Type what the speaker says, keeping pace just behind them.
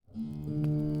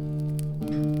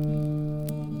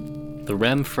the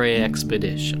Remfray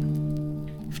Expedition,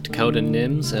 with Dakota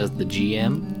Nims as the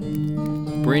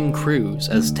GM, Bryn Cruz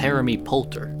as Teremy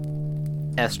Poulter,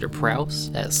 Esther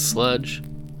Prouse as Sludge,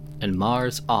 and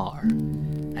Mars R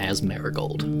as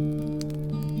Marigold.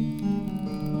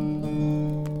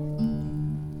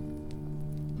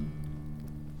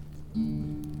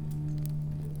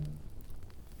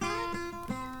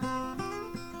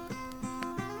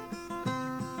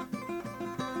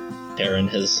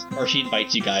 She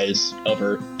invites you guys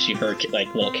over to her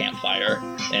little campfire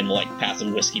and pass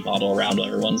a whiskey bottle around while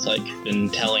everyone's been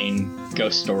telling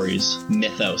ghost stories,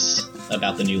 mythos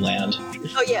about the new land.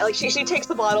 Oh yeah, she takes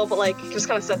the bottle but just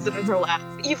kind of sets it in her lap.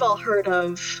 You've all heard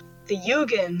of the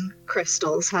Wagon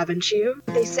crystals, haven't you?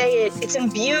 They say it's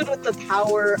imbued with the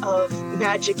power of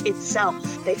magic itself.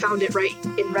 They found it right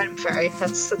in Remfray.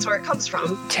 That's where it comes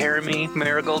from. Teremy,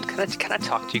 Marigold, can I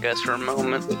talk to you guys for a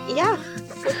moment? Yeah.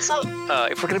 What's up?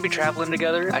 If we're gonna be traveling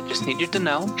together, I just need you to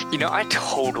know. I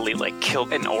totally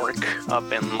killed an orc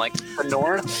up in the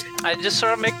north. I just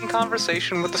started making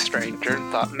conversation with a stranger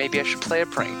and thought maybe I should play a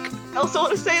prank. I also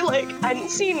want to say, I hadn't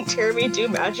seen Teremy do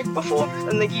magic before,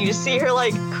 and you just see her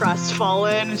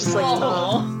crestfallen, and just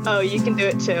oh, you can do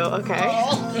it too, okay.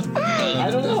 I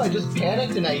don't know, I just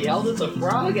panicked and I yelled at the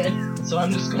frog, and so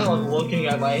I'm just kind of looking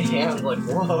at my hand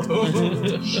whoa.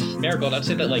 Marigold, I'd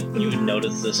say that you would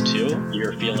notice this too.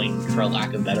 You're feeling, for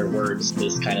lack of better words,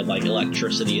 this kind of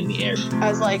electricity in the air.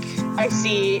 As I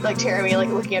see Teremy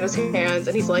looking at his hands,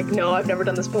 and he's no, I've never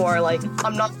done this before.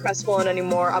 I'm not crestfallen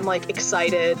anymore. I'm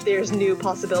excited. There's new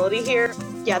possibility here.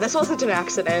 Yeah, this wasn't an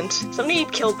accident. Somebody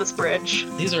killed this bridge.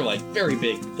 These are very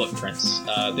big footprints.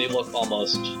 They look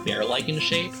almost bear-like in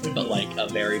shape, but a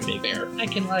very big bear. I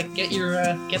can get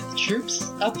the troops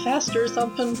up faster or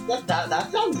something. That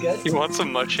sounds good. You want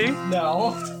some mushy?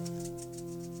 No.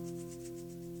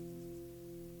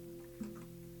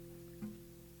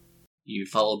 You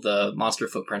followed the monster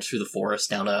footprints through the forest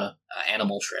down a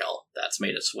animal trail that's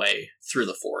made its way through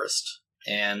the forest,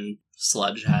 and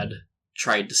Sludge had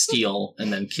tried to steal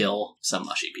and then kill some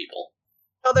mushy people.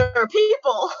 Oh, there are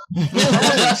people!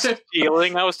 I wasn't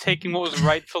stealing, I was taking what was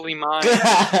rightfully mine.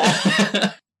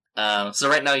 So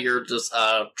right now you're just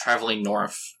traveling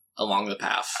north along the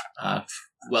path,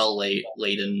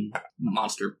 laden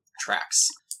monster tracks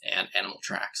and animal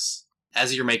tracks.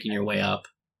 As you're making your way up,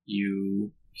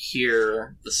 you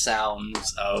hear the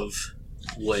sounds of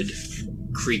wood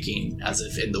creaking as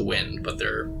if in the wind, but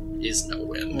there is no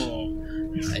wind.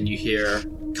 And you hear,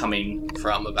 coming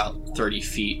from about 30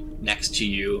 feet next to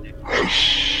you,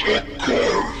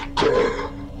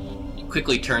 you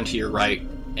quickly turn to your right,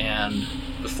 and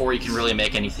before you can really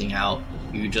make anything out,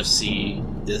 you just see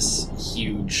this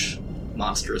huge,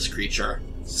 monstrous creature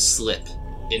slip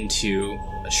into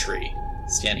a tree,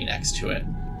 standing next to it,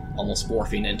 almost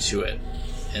morphing into it.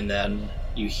 And then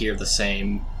you hear the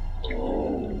same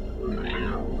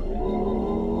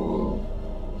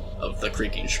of the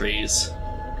creaking trees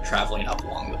traveling up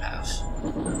along the path.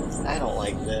 I don't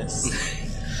like this.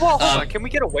 Well, hold on, can we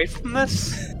get away from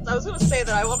this? I was going to say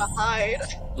that I want to hide.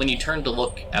 When you turned to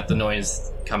look at the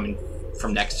noise coming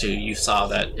from next to you, you saw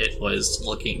that it was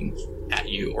looking at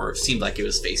you, or it seemed like it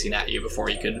was facing at you before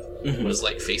you could, was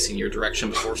facing your direction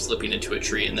before slipping into a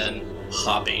tree and then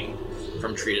hopping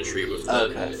from tree to tree with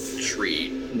the tree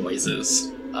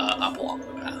noises up along the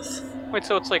path. Wait,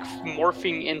 so it's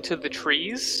morphing into the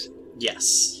trees?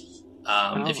 Yes.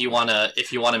 If you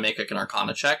wanna make an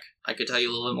Arcana check, I could tell you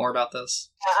a little bit more about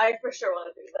this. Yeah, I for sure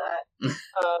want to do that.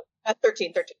 At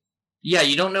 13. Yeah,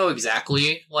 you don't know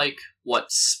exactly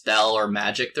what spell or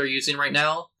magic they're using right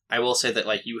now. I will say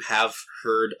that you have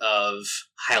heard of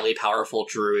highly powerful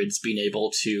druids being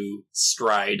able to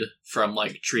stride from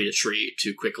tree to tree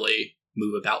to quickly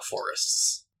move about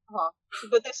forests.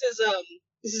 But this is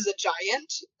a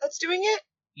giant that's doing it?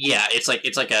 Yeah, it's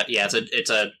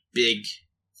a big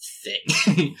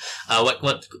thing.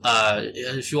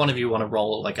 If one of you want to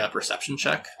roll a perception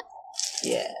check.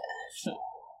 Yeah.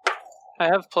 I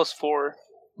have +4.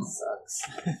 Sucks.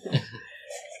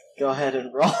 Go ahead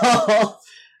and roll.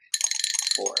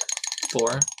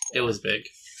 4. It was big.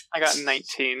 I got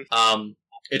 19.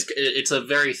 It's a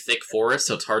very thick forest,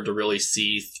 so it's hard to really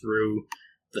see through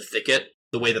the thicket.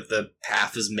 The way that the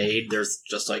path is made, there's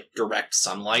just direct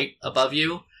sunlight above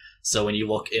you. So when you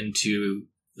look into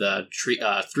the tree,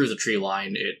 through the tree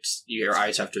line, your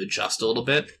eyes have to adjust a little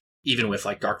bit, even with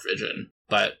dark vision.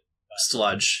 But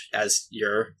Sludge, as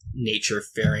your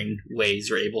nature-faring ways,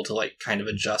 you're able to kind of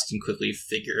adjust and quickly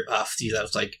see that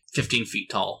it's 15 feet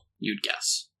tall, you'd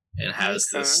guess, and has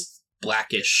this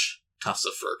blackish tufts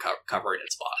of fur covering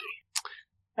its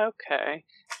body. Okay.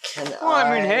 Well,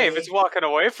 I mean, hey, if it's walking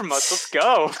away from us, let's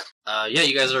go. Yeah,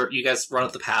 you guys run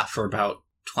up the path for about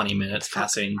 20 minutes,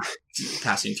 passing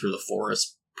through the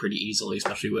forest pretty easily,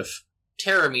 especially with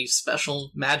Terramy's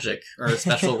special magic, or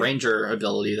special ranger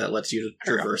ability that lets you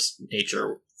traverse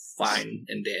nature fine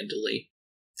and dandily.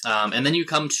 And then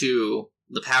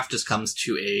the path just comes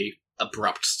to a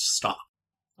abrupt stop.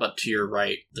 But to your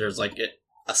right, there's like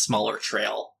a smaller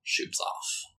trail shoots off.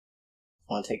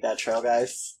 Want to take that trail,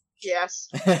 guys? Yes.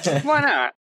 Why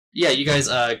not? Yeah, you guys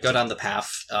go down the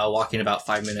path, walking about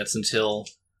 5 minutes until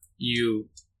you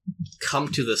come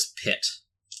to this pit.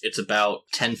 It's about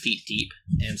 10 feet deep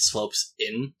and slopes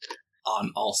in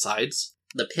on all sides.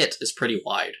 The pit is pretty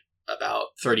wide, about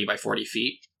 30 by 40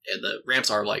 feet, and the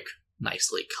ramps are like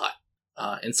nicely cut.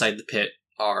 Inside the pit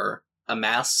are a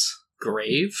mass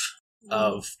grave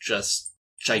of just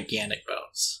gigantic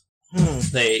bones.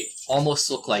 They almost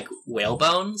look like whale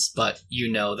bones, but you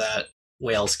know that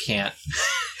whales can't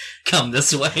come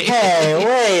this way. Hey,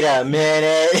 wait a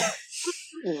minute.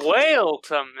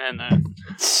 Wait a minute.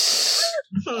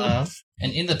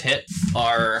 And in the pit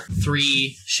are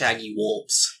 3 shaggy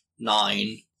wolves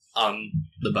gnawing on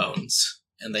the bones,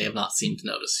 and they have not seemed to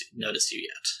notice you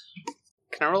yet.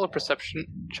 Can I roll a perception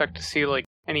check to see like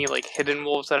any like hidden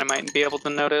wolves that I might be able to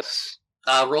notice?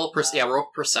 Roll a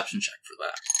perception check for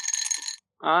that.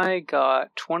 I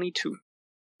got 22.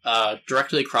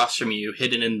 Directly across from you,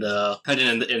 hidden in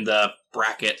the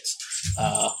bracket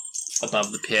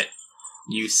above the pit,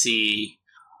 you see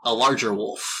a larger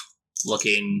wolf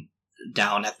looking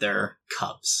down at their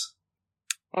cubs.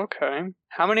 Okay.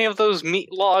 How many of those meat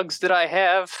logs did I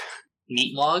have?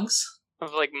 Meat logs?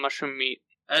 Of like mushroom meat.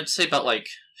 I'd say about like,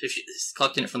 if you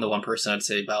collecting it from the one person, I'd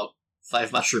say about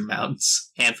 5 mushroom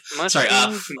mounds. 5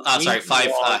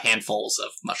 handfuls of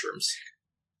mushrooms.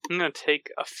 I'm gonna take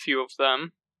a few of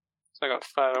them. So I got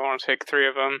 5. I want to take 3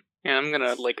 of them, and I'm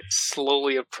gonna like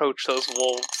slowly approach those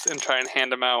wolves and try and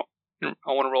hand them out.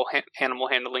 I want to roll animal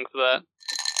handling for that.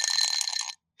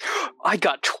 I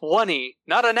got 20,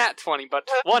 not a nat 20, but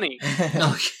 20.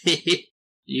 Okay,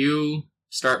 you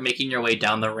start making your way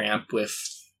down the ramp with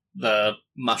the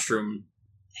mushroom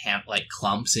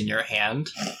clumps in your hand.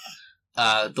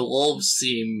 The wolves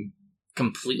seem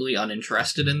completely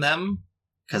uninterested in them,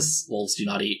 because wolves do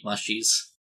not eat mushies.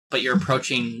 But you're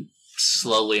approaching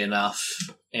slowly enough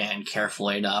and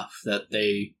carefully enough that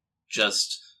they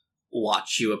just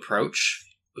watch you approach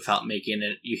without making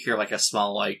it. You hear like a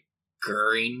small like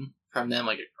gurring from them,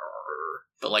 like a grrr,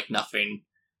 but like nothing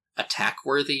attack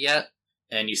worthy yet.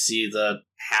 And you see the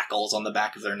hackles on the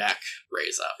back of their neck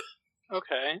raise up.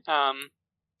 Okay. I'm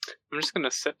just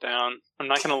gonna sit down. I'm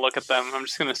not gonna look at them. I'm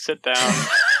just gonna sit down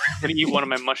and eat one of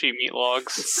my mushy meat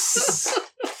logs.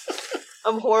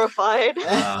 I'm horrified.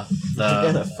 They're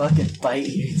gonna fucking bite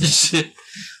you.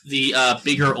 The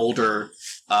bigger, older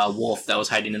wolf that was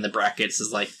hiding in the brackets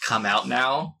has like come out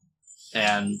now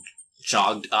and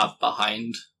jogged up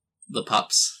behind the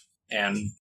pups,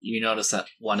 and you notice that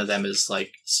one of them is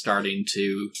like starting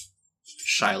to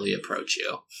shyly approach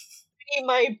you. I need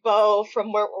my bow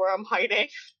from where I'm hiding.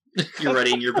 You're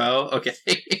readying your bow? Okay.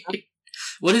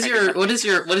 What is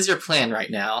your plan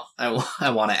right now? I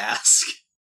want to ask.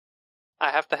 I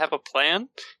have to have a plan?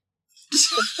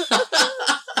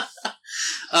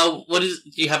 Do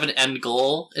you have an end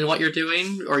goal in what you're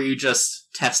doing, or are you just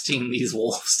testing these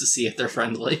wolves to see if they're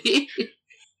friendly?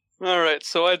 Alright,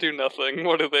 so I do nothing.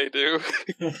 What do they do?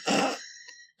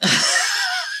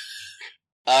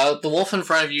 The wolf in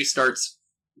front of you starts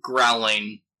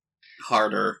growling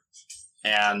harder,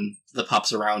 and the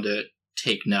pups around it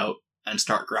take note and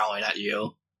start growling at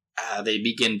you. They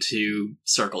begin to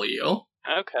circle you.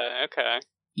 Okay.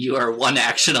 You are 1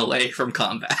 action away from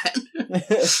combat.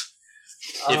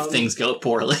 If things go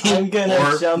poorly. I'm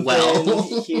gonna jump well.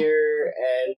 in here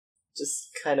and just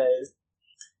kind of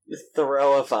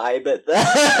throw a vibe at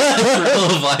that. Throw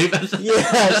a vibe at that?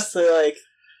 Yeah, just like...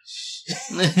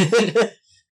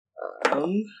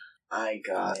 I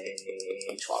got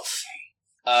a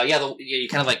 12. You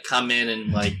kind of like come in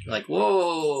and like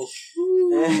whoa.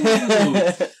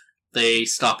 They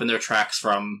stop in their tracks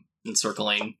from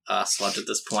encircling Sludge at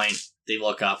this point. They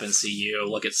look up and see you,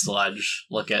 look at Sludge,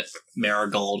 look at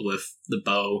Marigold with the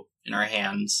bow in her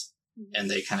hands, and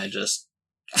they kind of just...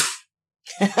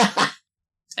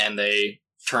 and they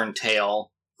turn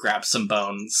tail, grab some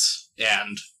bones,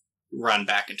 and run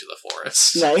back into the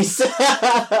forest. Nice.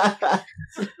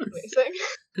 Amazing.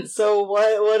 So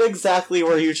what exactly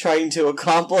were you trying to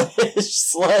accomplish,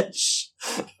 Sludge?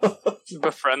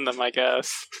 Befriend them, I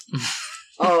guess.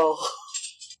 Oh,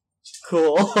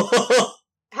 cool.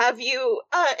 have you,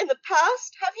 in the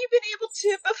past, have you been able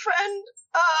to befriend,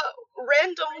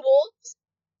 random wolves?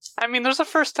 I mean, there's a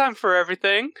first time for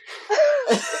everything.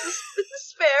 This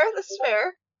is fair, this is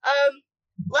fair.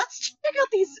 Let's check out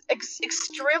these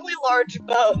extremely large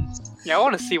bones. Yeah, I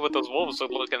want to see what those wolves are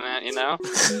looking at, you know?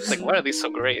 It's like, why are these so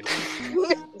great?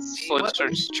 Sludge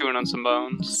starts chewing on some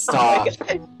bones. Stop.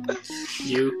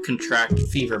 You contract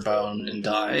fever bone and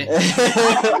die.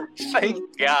 Thank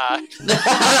God.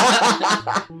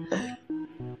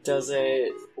 Does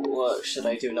it... What, should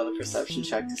I do another perception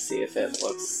check to see if it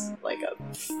looks like a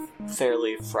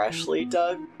fairly freshly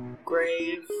dug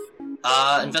grave?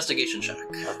 Investigation check.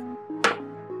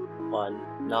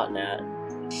 1. Not nat.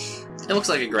 It looks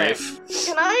like a grave.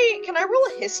 Can I roll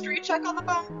a history check on the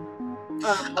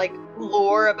bone? Like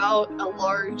lore about a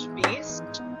large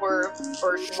beast or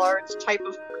large type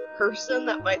of person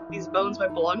that these bones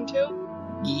might belong to?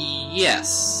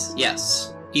 Yes.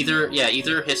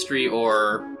 Either history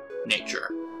or nature.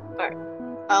 Alright.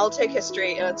 I'll take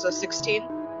history, and it's a 16.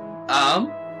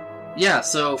 Yeah,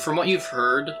 so from what you've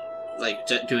heard, like,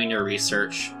 doing your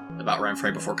research about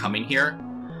Renfrey before coming here,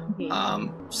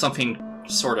 something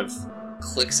sort of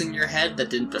clicks in your head that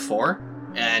didn't before,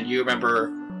 and you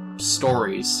remember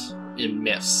stories in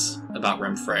myths about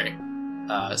Renfrey,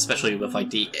 especially with, like,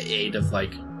 the aid of,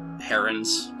 like,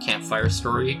 Heron's campfire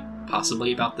story,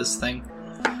 possibly about this thing,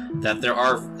 that there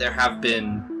have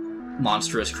been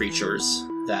monstrous creatures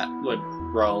that would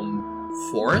roam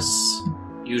forests,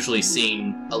 usually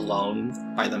seen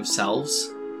alone by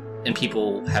themselves, and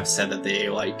people have said that they,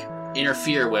 like,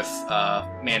 interfere with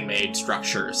man-made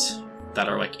structures that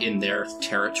are, like, in their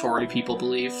territory, people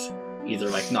believe, either,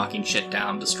 like, knocking shit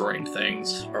down, destroying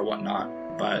things, or whatnot.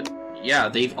 But yeah,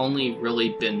 they've only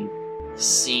really been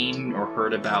seen or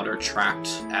heard about or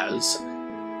tracked as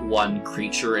one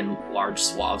creature in large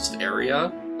swaths of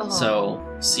area. So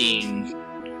seeing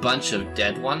a bunch of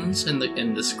dead ones in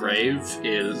this grave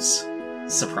is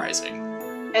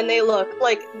surprising. And they look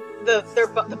like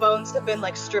the bones have been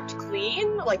like stripped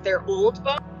clean, like they're old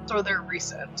bones, or they're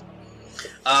recent.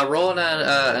 Roll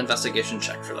an investigation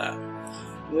check for that.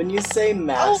 When you say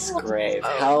mass grave,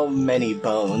 how many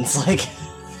bones? Like,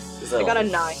 I got a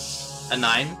 9. A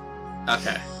 9?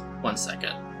 Okay, 1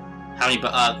 second. How many?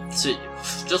 So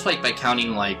just like by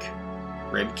counting like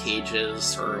rib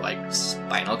cages or like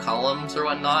spinal columns or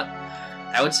whatnot,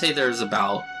 I would say there's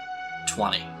about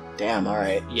 20. Damn. All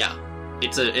right. Yeah,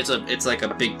 it's like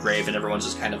a big grave and everyone's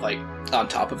just kind of like on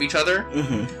top of each other.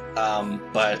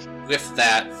 Mm-hmm. But with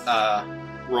that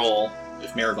roll,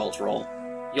 with Marigold's roll,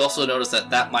 you also notice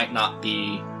that might not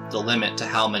be the limit to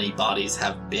how many bodies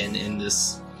have been in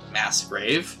this mass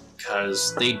grave,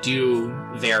 because they do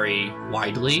vary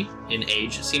widely in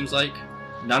age, it seems like.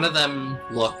 None of them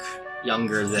look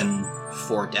younger than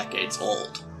 4 decades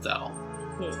old, though.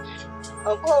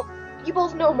 Well, you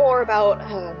both know more about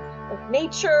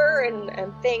nature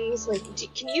and things. Like,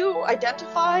 can you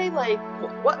identify like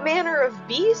what manner of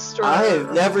beast? Or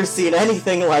I've never seen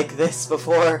anything like this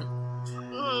before.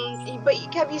 But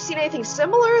have you seen anything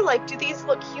similar? Like, do these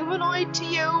look humanoid to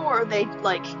you, or are they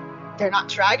like they're not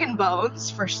dragon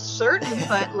bones for certain?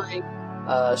 But like,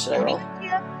 should I roll?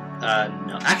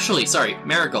 No. Actually, sorry,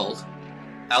 Marigold.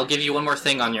 I'll give you one more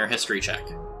thing on your history check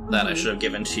that I should have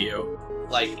given to you.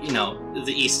 Like, you know,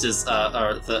 the East is,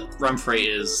 or the Renfrey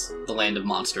is the land of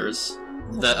monsters.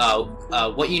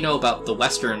 What you know about the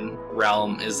Western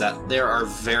realm is that there are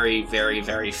very, very,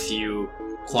 very few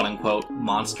quote-unquote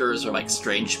monsters or, like,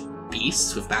 strange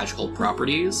beasts with magical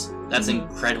properties. That's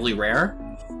incredibly rare.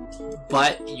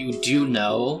 But you do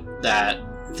know that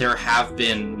there have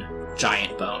been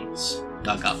giant bones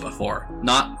dug up before.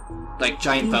 Not, like,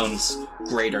 giant bones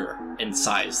greater in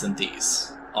size than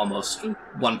these. Almost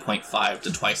 1.5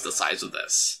 to twice the size of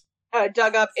this.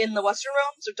 Dug up in the Western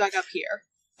realms, or dug up here?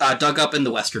 Dug up in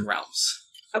the Western realms.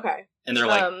 Okay. And they're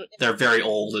like, they're very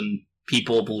old, and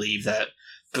people believe that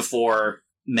before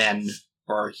men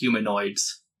or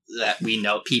humanoids that we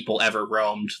know people ever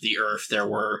roamed the earth, there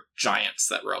were giants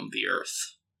that roamed the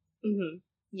earth. Mm-hmm.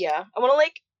 Yeah. I want to,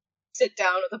 like, sit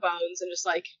down with the bones and just,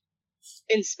 like,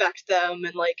 inspect them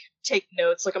and, like, take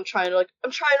notes. Like, I'm trying to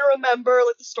remember,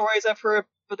 like, the stories I've heard,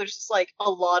 but there's just, like,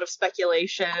 a lot of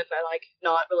speculation and, like,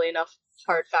 not really enough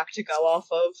hard fact to go off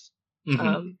of.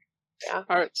 Mm-hmm. Yeah.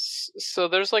 Alright, so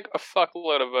there's, like, a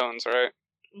fuckload of bones, right?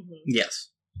 Mm-hmm. Yes.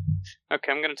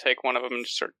 Okay, I'm gonna take one of them and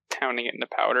just start pounding it into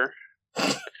powder.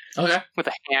 Okay. With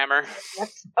a hammer.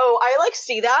 Oh, I, like,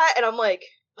 see that, and I'm like,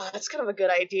 oh, that's kind of a good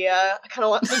idea. I kind of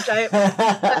want some giant bone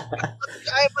powder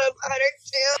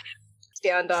too.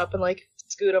 Stand up and, like,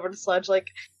 scoot over to Sludge, like,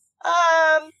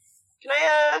 can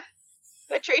I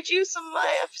Can I trade you some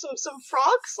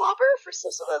frog slobber for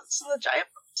some of the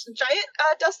giant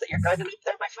dust that you're grinding up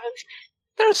there, my friend?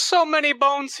 There's so many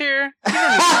bones here. You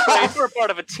don't need to trade. We're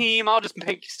part of a team. I'll just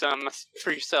make you some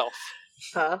for yourself.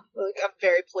 I'm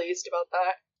very pleased about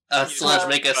that. Solange,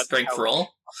 make a strength roll.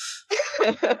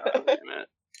 Oh, damn it.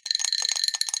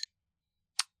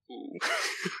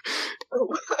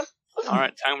 Ooh.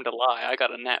 Alright, time to lie. I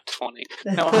got a nat 20.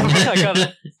 No, I got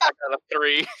a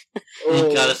 3.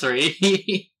 You got a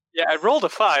 3. Yeah, I rolled a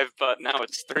 5, but now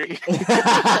it's 3.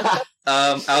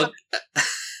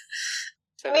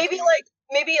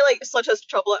 Maybe Sludge has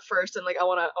trouble at first, and I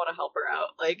wanna help her out.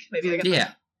 Maybe I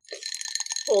can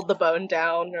hold the bone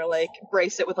down, or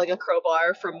brace it with a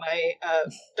crowbar from my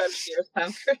Dungeoneer's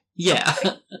pounder. Yeah.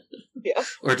 Yeah.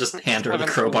 Or just hand her the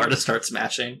crowbar to start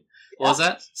smashing. What was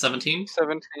that? 17?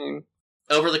 17.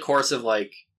 Over the course of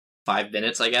 5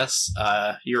 minutes, I guess,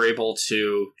 you're able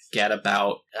to get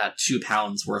about 2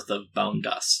 pounds worth of bone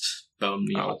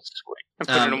meal. Oh, sweet. I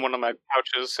put it in one of my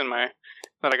pouches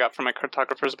that I got from my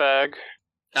cartographer's bag.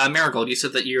 Marigold, you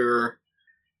said that you're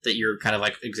kind of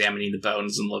examining the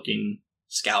bones and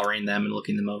scouring them and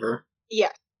looking them over.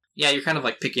 Yeah. Yeah, you're kind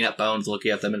of picking up bones,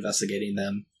 looking at them, investigating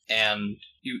them, and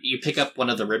you pick up one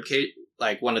of the rib cage,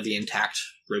 one of the intact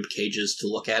rib cages to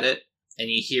look at it, and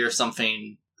you hear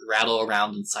something rattle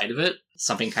around inside of it,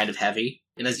 something kind of heavy.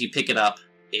 And as you pick it up,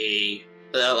 a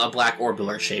black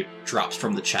orbular shape drops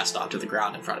from the chest onto the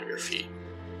ground in front of your feet.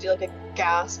 Do a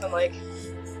gasp and I'm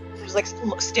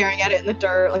just staring at it in the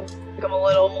dirt. I'm a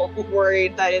little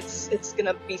worried that it's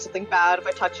gonna be something bad if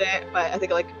I touch it, but I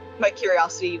think my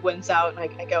curiosity wins out, and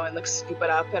I go and scoop it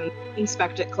up and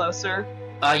inspect it closer.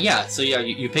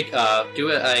 You pick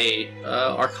do a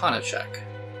Arcana check.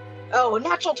 Oh, a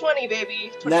natural 20,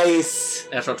 baby. 20. Nice.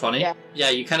 Natural 20? Yeah. Yeah,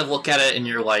 you kind of look at it and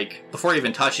you're before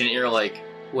even touching it, you're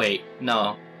wait,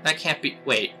 no, that can't be,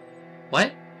 wait,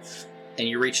 what? And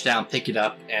you reach down, pick it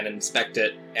up, and inspect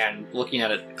it, and looking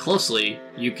at it closely,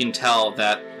 you can tell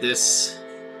that this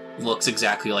looks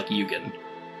exactly like Yugen.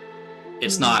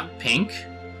 It's not pink,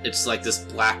 it's this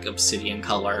black obsidian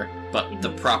color, but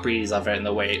the properties of it and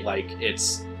the way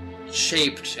it's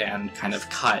shaped and kind of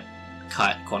cut,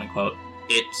 quote unquote,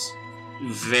 it's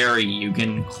very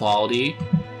Yugen quality.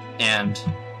 And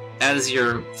as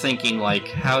you're thinking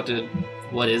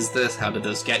what is this? How did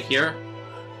this get here?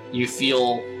 You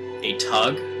feel a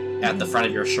tug at the front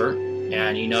of your shirt,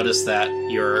 and you notice that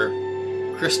your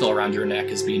crystal around your neck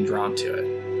is being drawn to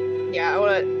it. Yeah, I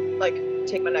want to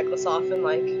take my necklace off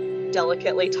and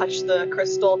delicately touch the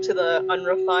crystal to the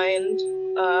unrefined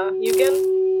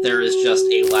Yugen. There is just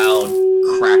a loud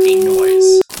cracking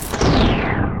noise,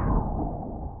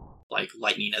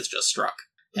 lightning has just struck,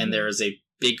 and there is a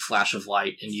big flash of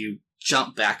light, and you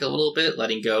jump back a little bit,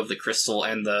 letting go of the crystal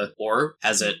and the orb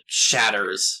as it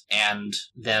shatters and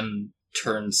then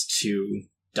turns to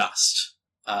dust.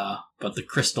 But the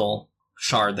crystal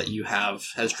shard that you have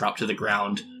has dropped to the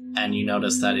ground, and you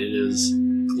notice that it is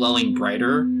glowing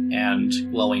brighter and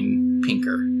glowing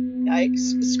pinker. I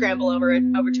scramble over to it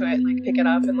and pick it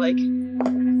up and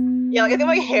I think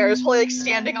my hair is probably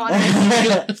standing on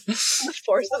it. The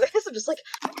force of this, I'm just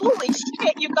holy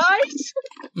shit, you guys!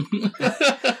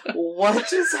 What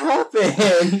just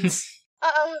happened?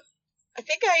 I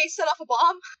think I set off a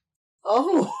bomb.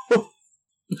 Oh.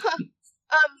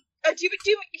 Can you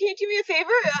do me a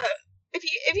favor? If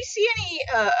you see any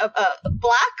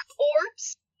black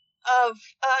orbs of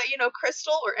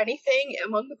crystal or anything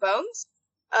among the bones,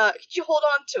 could you hold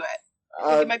on to it? I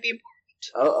think it might be important.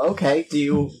 Oh, okay. Do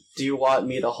you want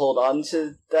me to hold on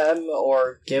to them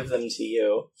or give them to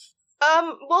you?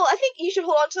 Well, I think you should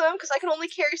hold on to them because I can only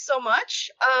carry so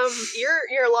much.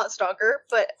 You're a lot stronger,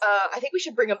 but I think we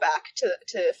should bring them back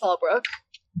to Fallbrook.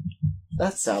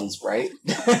 That sounds right.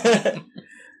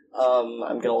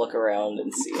 I'm gonna look around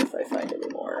and see if I find any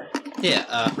more.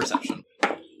 Yeah, perception.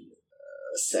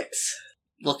 6.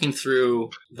 Looking through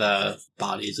the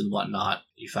bodies and whatnot,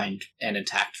 you find an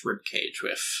intact ribcage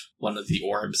with one of the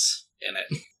orbs in it.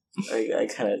 I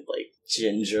kind of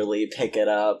gingerly pick it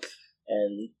up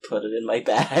and put it in my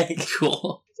bag.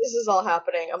 Cool. This is all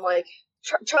happening. I'm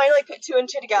trying to put 2 and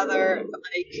 2 together.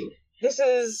 This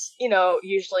is,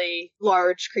 usually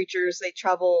large creatures. They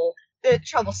travel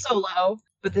solo,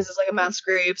 but this is a mass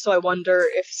grave. So I wonder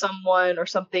if someone or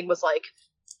something was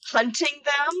hunting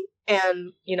them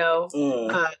and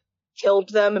killed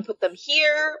them and put them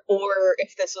here, or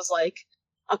if this was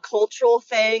a cultural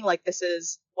thing, this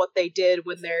is what they did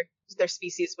when their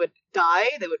species would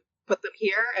die, they would put them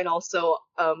here. And also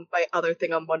my other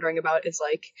thing I'm wondering about is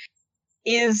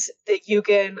is the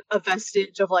Yugen a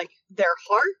vestige of their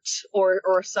heart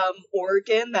or some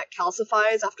organ that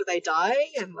calcifies after they die,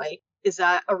 and like, is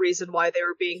that a reason why they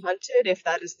were being hunted? If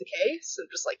that is the case, I'm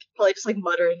just like probably just like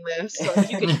muttering this so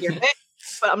like, you can hear it,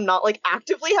 but I'm not like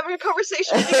actively having a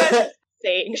conversation with you guys,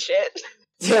 saying shit.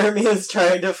 Jeremy is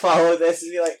trying to follow this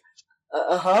and be like,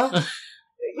 I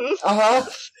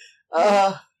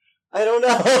don't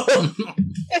know.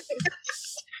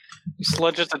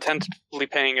 Sludge is attentively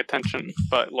paying attention,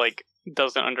 but like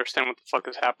doesn't understand what the fuck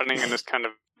is happening and is kind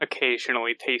of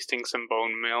occasionally tasting some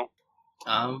bone meal.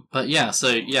 But yeah, so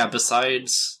yeah,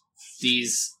 besides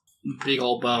these big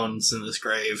old bones in this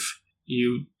grave,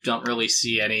 you don't really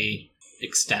see any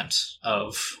extent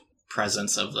of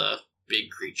presence of the big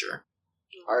creature.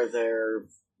 Are there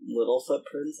little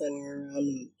footprints anywhere around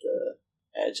the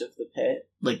edge of the pit?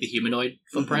 Like the humanoid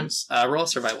footprints? Roll a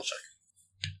survival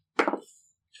check.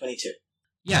 22.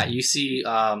 Yeah, you see,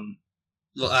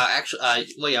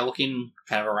 looking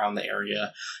kind of around the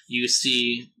area, you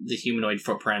see the humanoid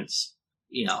footprints,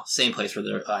 same place where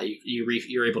they're,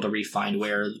 you're able to re-find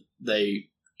where they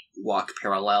walk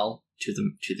parallel to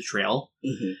the trail.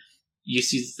 Mm-hmm. You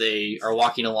see that they are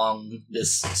walking along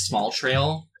this small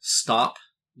trail, stop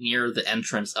near the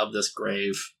entrance of this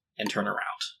grave, and turn around.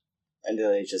 And do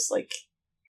they just,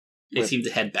 They seem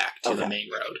to head back to the Okay.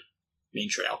 main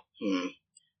trail.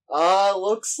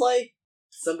 Looks like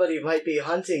somebody might be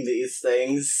hunting these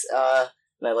things.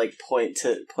 And I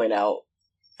point out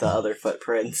the other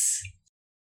footprints.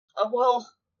 Well,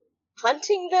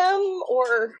 hunting them,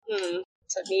 or does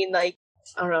that mean like,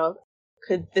 I don't know,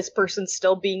 could this person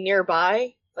still be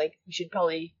nearby? Like, we should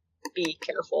probably be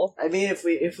careful. I mean, if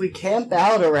we camp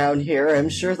out around here, I'm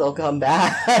sure they'll come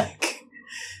back.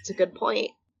 It's a good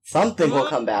point. Something will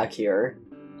come back here.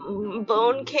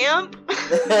 Bone camp?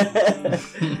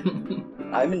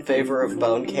 I'm in favor of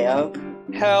bone camp.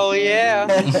 Hell yeah!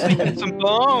 Sleeping some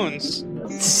bones!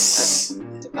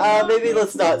 Maybe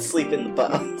let's not sleep in the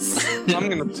bones. I'm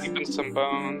gonna sleep in some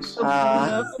bones.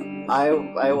 I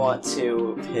want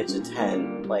to pitch a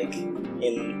tent,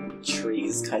 in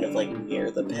trees, kind of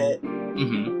near the pit.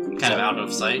 Mm-hmm. Kind of out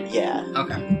of sight? Yeah.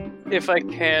 Okay. If I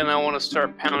can, I want to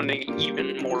start pounding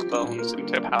even more bones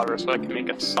into powder so I can make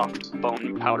a soft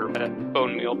bone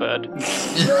meal bed.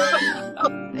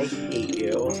 I hate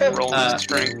you. Roll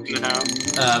strength now.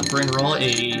 Bryn, roll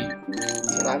a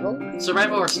Survival?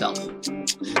 survival or stealth.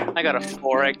 I got a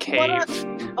 4 at cave. I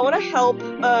want to help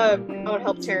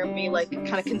Teremi,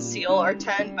 kind of conceal our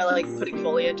tent by, putting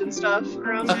foliage and stuff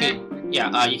around Okay. there.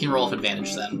 Yeah, you can roll with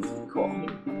advantage then. Cool.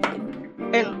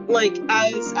 And,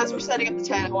 as we're setting up the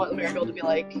tent, I want Marigold to be,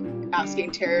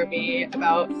 asking Teremi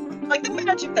about, the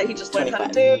magic that he just learned how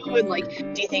to do, and,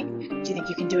 do you think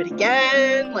you can do it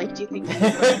again? Do you think you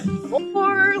can do it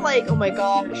more? Oh my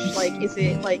gosh, is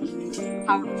it,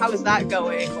 how is that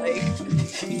going?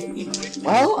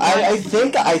 Well, I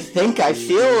think I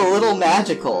feel a little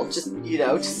magical.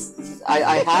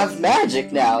 I have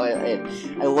magic now.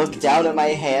 I look down at my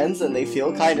hands and they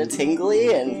feel kind of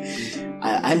tingly, and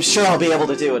I'm sure I'll be able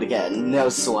to do it again. No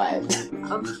sweat.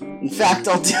 In fact,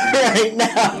 I'll do it right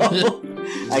now.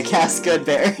 I cast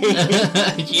Goodberry.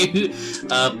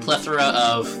 Plethora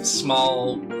of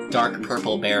small, dark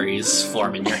purple berries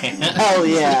form in your hand. Hell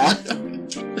yeah.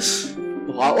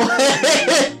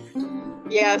 What?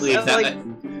 Yeah,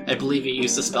 I believe you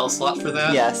used a spell slot for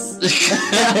that? Yes.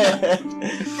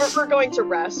 we're going to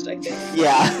rest, I think.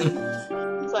 Yeah.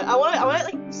 So I want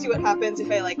to see what happens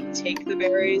if I take the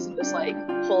berries and just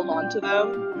hold on to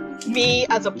them. Me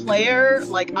as a player,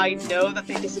 I know that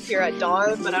they disappear at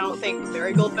dawn, but I don't think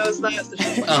Marigold knows that. So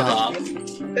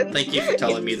Thank you for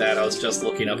telling me that. I was just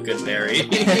looking up Goodberry.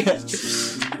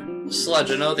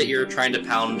 Sludge, I know that you're trying to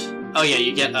pound. Oh yeah,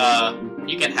 you get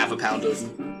half a pound of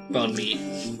bone meat.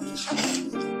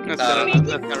 That's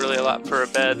not really a lot for a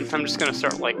bed. I'm just gonna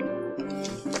start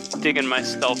digging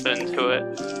myself into it.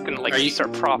 Gonna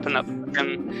start propping up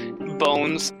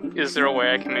bones. Is there a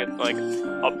way I can make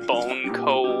a bone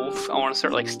cove? I want to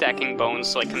start stacking bones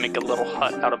so I can make a little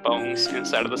hut out of bones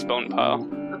inside of this bone pile.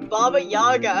 Baba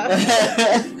Yaga.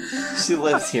 She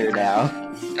lives here now.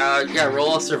 Yeah,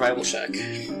 roll a survival check.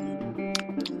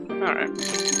 Alright.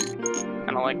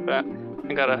 Kinda like that.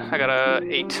 I got a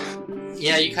 8.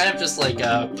 Yeah, you kind of just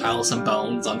pile some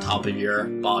bones on top of your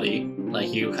body.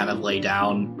 You kind of lay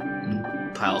down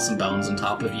and pile some bones on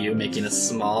top of you, making a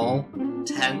small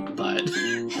tent, but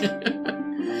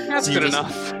That's good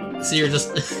enough. So you're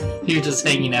just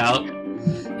hanging out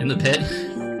in the pit.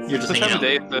 You're just hanging out.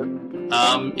 Day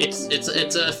is it?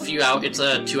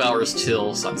 It's 2 hours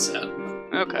till sunset.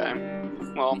 Okay.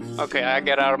 Well, I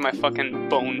get out of my fucking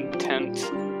bone tent.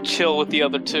 Chill with the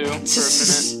other two for a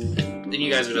minute. then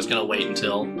you guys are just gonna wait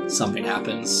until something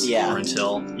happens. Yeah. Or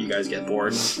until you guys get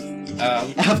bored.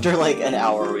 After like an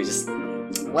hour, we just...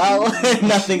 Well,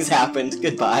 nothing's happened.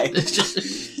 Goodbye.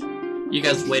 You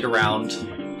guys wait around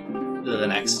the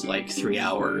next, like, 3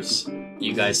 hours.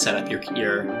 You guys set up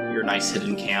your nice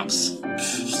hidden camps.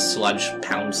 Sludge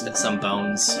pounds some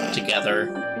bones together,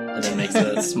 and then makes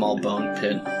a small bone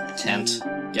pit tent.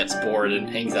 Gets bored and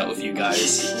hangs out with you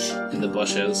guys in the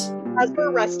bushes. As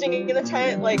we're resting in the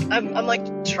tent, like, I'm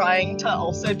like, trying to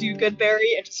also do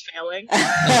Goodberry and just failing.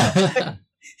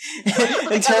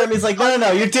 And Jeremy's like,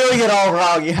 no, you're doing it all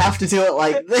wrong. You have to do it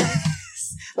like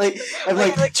this. Like, I'm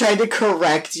like trying to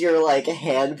correct your, like,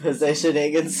 hand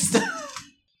positioning and stuff.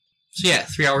 So yeah,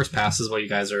 3 hours passes while you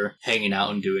guys are hanging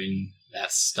out and doing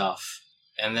that stuff.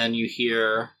 And then you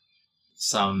hear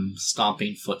some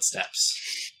stomping footsteps.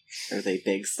 Are they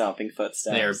big stomping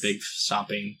footsteps? They are big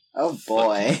stomping. Oh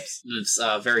boy. Footsteps.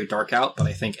 It's very dark out, but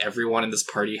I think everyone in this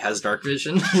party has dark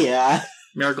vision. Yeah.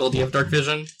 Marigold, do you have dark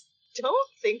vision? Don't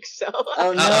think so.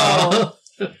 Oh no.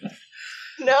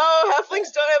 No,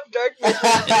 halflings don't have dark vision.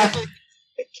 They have, like,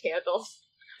 a candle.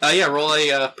 Yeah, roll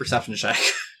a perception check.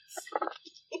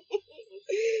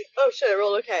 Oh shit, I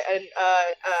rolled okay. And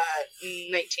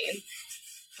 19.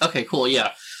 Okay, cool,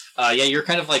 yeah. Yeah, you're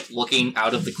kind of like looking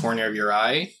out of the corner of your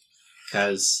eye,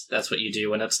 because that's what you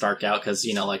do when it's dark out, because,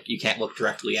 you know, like, you can't look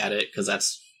directly at it, because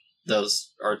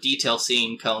those are detail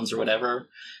seeing cones or whatever,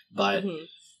 but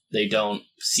they don't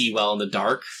see well in the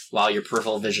dark, while your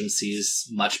peripheral vision sees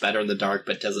much better in the dark,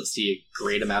 but doesn't see a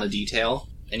great amount of detail.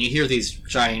 And you hear these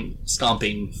giant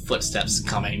stomping footsteps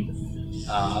coming.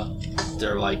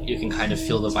 They're like, you can kind of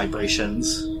feel the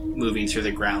vibrations moving through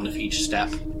the ground of each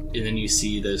step. And then you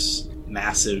see this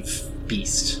massive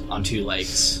beast on 2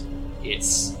 legs.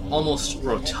 It's almost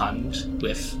rotund,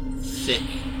 with thick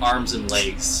arms and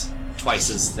legs, twice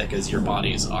as thick as your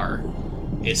bodies are.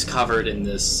 It's covered in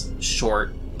this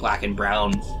short, black and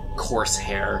brown, coarse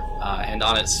hair, and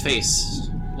on its face,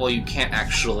 well, you can't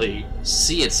actually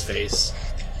see its face,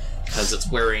 because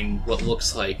it's wearing what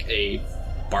looks like a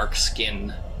bark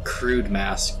skin crude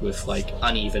mask with, like,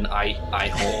 uneven eye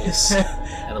holes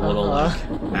and a little,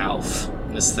 like, mouth.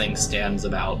 And this thing stands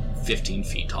about 15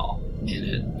 feet tall,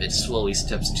 and it slowly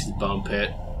steps into the bone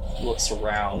pit, looks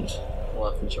around,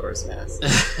 Love Majora's Mask.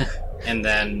 and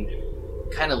then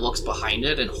kind of looks behind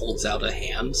it and holds out a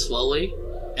hand slowly.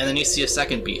 And then you see a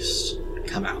second beast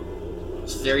come out.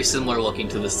 It's very similar looking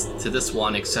to this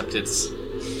one, except it's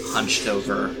hunched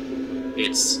over.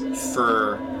 Its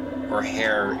fur or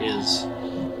hair is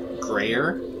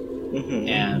grayer,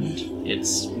 and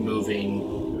it's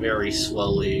moving very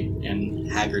slowly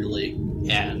and haggardly.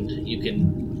 And you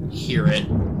can hear it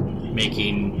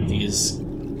making these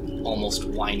almost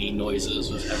whiny noises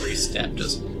with every step,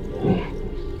 just...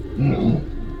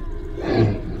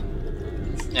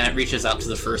 And it reaches out to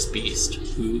the first beast,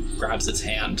 who grabs its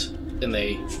hand, and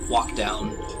they walk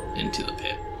down into the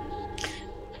pit.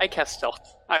 I cast stealth.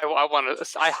 I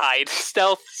hide.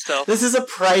 Stealth. This is a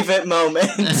private moment.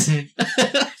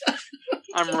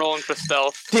 I'm rolling for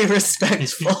stealth. Be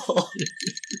respectful.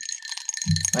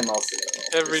 I'm also gonna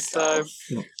roll Every for time.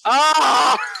 stealth.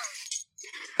 Ah!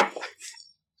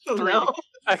 Oh no.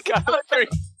 I got a 3.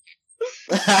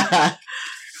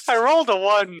 I rolled a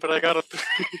 1, but I got a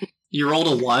 3. You rolled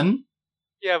a 1?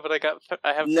 Yeah, but I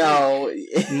have 3. No.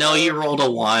 No, you rolled a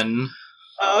 1.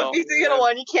 Oh, if you get a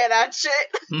 1, you can't add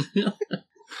shit.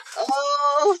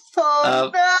 Oh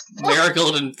no.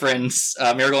 Marigold and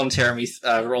Marigold and Jeremy,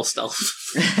 roll stealth.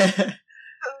 No.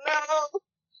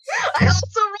 I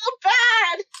also rolled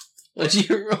bad. What'd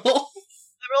you roll?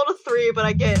 I rolled a 3, but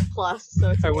I get plus, so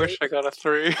it's I an wish 8. I got a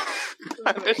 3.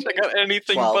 I wish I got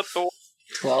anything 12. but the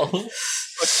 12.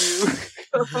 Fuck you.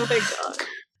 Oh my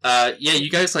god. Yeah, you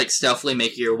guys, like, stealthily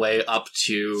make your way up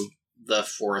to the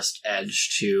forest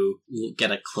edge to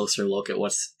get a closer look at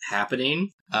what's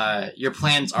happening. Your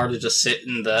plans are to just sit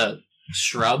in the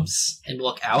shrubs and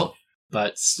look out,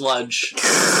 but Sludge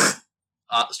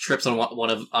trips on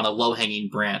on a low-hanging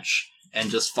branch and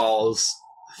just falls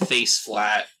face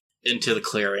flat into the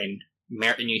clearing.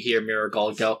 And you hear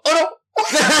Marigold go, "Oh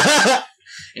no!"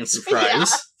 in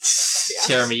surprise. Yeah.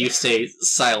 Jeremy, you stay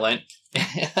silent,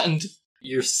 and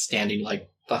you're standing, like,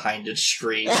 behind a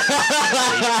tree,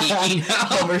 peeking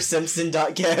out. Homer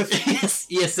Simpson.gif.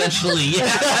 Essentially,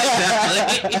 yeah,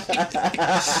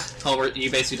 exactly. Homer, you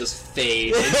basically just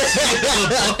fade into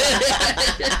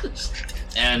the bush.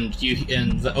 And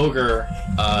the ogre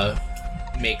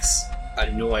makes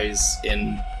a noise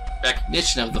in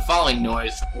recognition of the following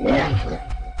noise,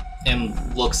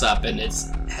 and looks up, and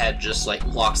its head just, like,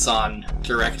 locks on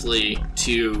directly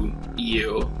to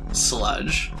you,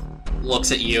 Sludge.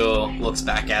 looks at you, looks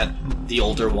back at the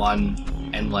older one,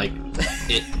 and like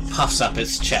it puffs up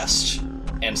its chest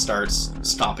and starts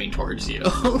stomping towards you.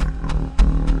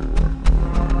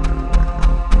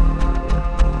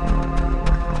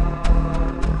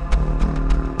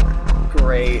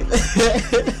 Great.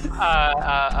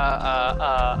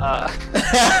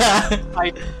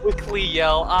 I quickly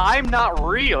yell, I'm not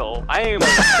real. I am a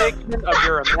figment of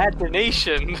your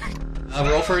imagination.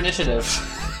 Roll for initiative.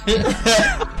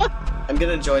 I'm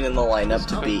gonna join in the lineup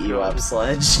to beat you up,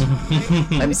 Sledge.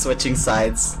 I'm switching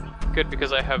sides. Good,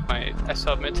 because I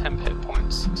still have my 10 hit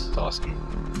points. This is awesome.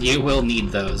 You will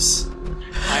need those.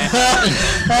 I have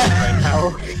right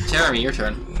now. Jeremy, your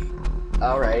turn.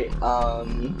 Alright,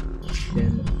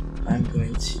 then I'm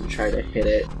going to try to hit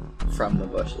it from the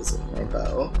bushes with my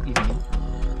bow.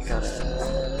 Got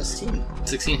a 16.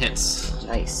 16 hits.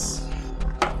 Nice.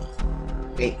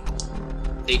 8.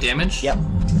 8 damage? Yep.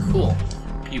 Cool.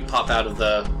 You pop out of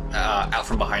out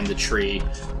from behind the tree,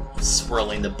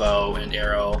 swirling the bow and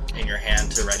arrow in your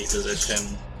hand to ready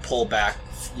position, pull back,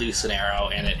 loose an arrow,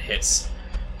 and it hits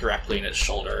directly in its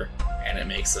shoulder, and it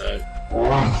makes a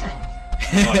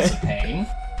noise of pain.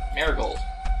 Marigold.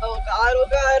 Oh god,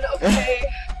 okay.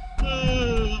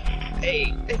 I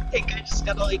think I just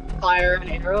gotta like fire an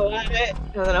arrow at it,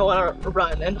 and then I wanna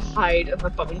run and hide in the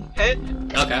bone pit.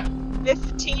 Okay.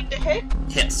 15 to hit.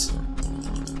 Hits.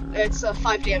 It's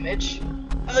 5 damage.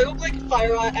 I go like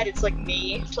fire at its like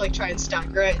knee to like try and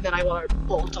stagger it, and then I want to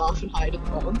bolt off and hide in the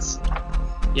bones.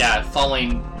 Yeah,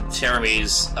 following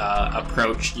Jeremy's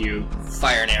approach, you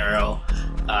fire an arrow,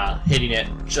 hitting it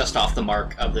just off the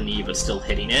mark of the knee, but still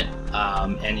hitting it,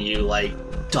 and you like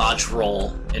dodge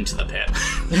roll into the pit.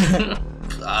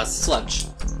 Sludge.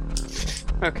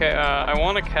 Okay, I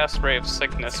want to cast Ray of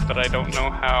Sickness, but I don't know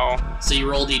how. So you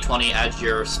roll d20, add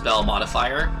your spell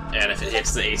modifier, and if it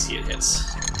hits the AC, it hits.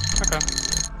 Okay.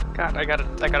 God, I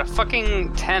got a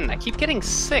fucking 10. I keep getting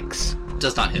 6.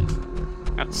 Does not hit.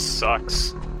 That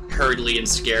sucks. Hurriedly and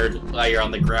scared while you're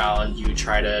on the ground, you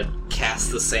try to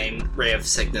cast the same Ray of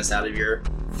Sickness out of your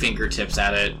fingertips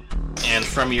at it, and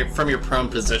from your prone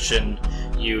position,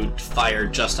 you fire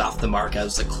just off the mark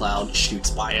as the cloud shoots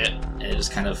by it, and it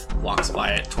just kind of walks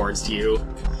by it towards you.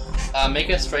 Make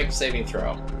a strength saving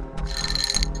throw.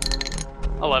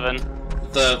 11.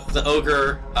 The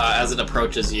ogre, as it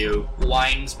approaches you,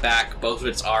 winds back both of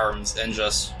its arms and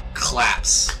just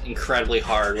claps incredibly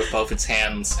hard with both its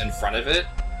hands in front of it,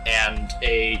 and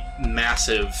a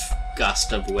massive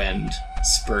gust of wind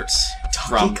spurts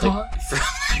from the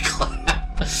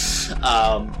clap.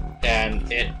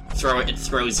 And it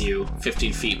throws you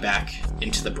 15 feet back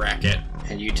into the bracket,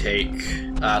 and you take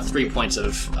 3 points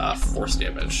of force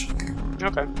damage.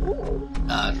 Okay.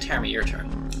 Tammy, your turn.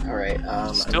 Alright,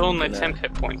 Still I'm only gonna 10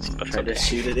 hit points, but try okay. to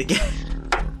shoot it again.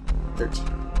 13.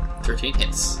 13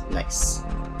 hits. Nice.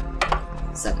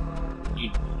 7.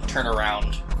 You turn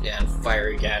around and fire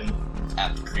again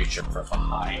at the creature from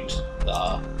behind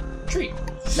the tree.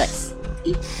 Nice.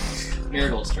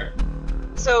 Marigold's turn.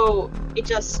 So it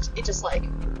just like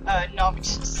knocked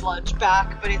Sludge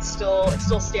back, but it's still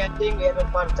standing. We haven't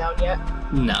brought it down yet.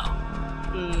 No.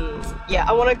 Yeah,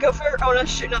 I want to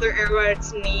shoot another arrow at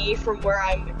its knee from where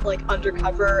I'm like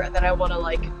undercover, and then I want to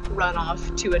like run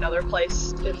off to another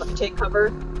place and like, take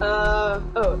cover.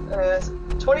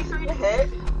 23 to hit.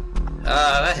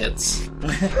 That hits.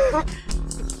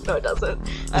 No, it doesn't.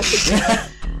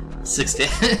 16.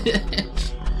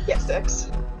 Yeah,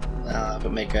 6.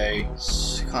 But make a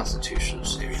Constitution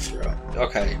saving throw.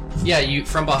 Okay. Yeah, you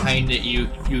from behind it, you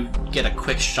get a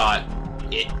quick shot.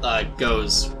 It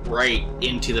goes right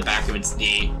into the back of its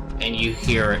knee, and you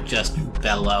hear it just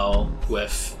bellow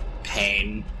with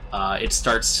pain. It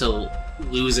starts to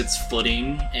lose its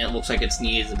footing, and it looks like its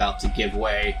knee is about to give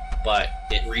way, but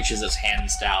it reaches its hand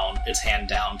down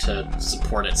to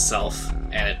support itself,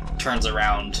 and it turns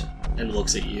around and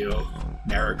looks at you,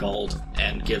 Marigold,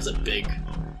 and gives a big,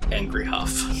 angry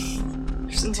huff.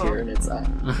 There's a tear in its eye.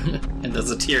 And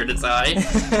there's a tear in its eye.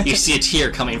 You see a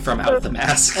tear coming from out of the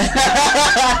mask. And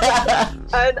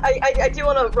I do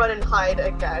want to run and hide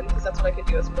again, because that's what I can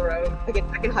do as Barone. I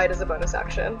can hide as a bonus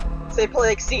action. So it probably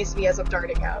like sees me as I'm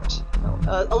darting out.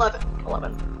 11.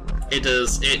 It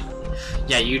does.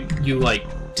 Yeah, you like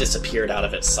disappeared out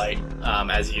of its sight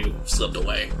as you slipped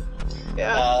away.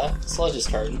 Yeah. Sludge's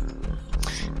turn.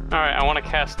 Alright, I want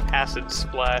to cast Acid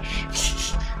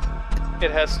Splash.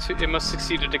 It must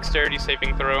succeed a dexterity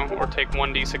saving throw or take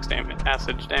 1d6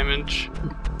 acid damage.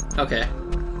 Okay.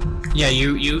 Yeah,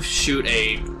 you shoot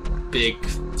a big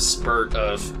spurt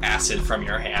of acid from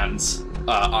your hands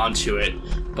onto it,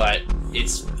 but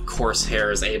its coarse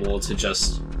hair is able to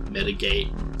just mitigate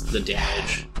the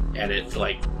damage, and it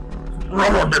like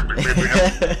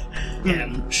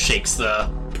and shakes the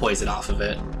poison off of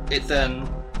it. It then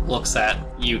looks at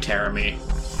you, Teremy,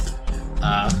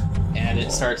 and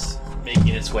it starts making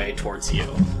its way towards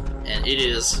you, and it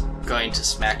is going to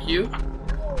smack you.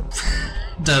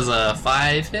 Does a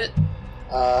 5 hit?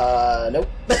 Nope.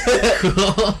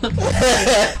 Cool.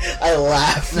 I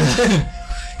laugh.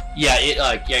 Yeah,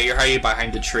 you're hiding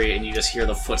behind the tree, and you just hear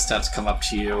the footsteps come up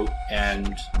to you,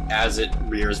 and as it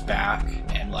rears back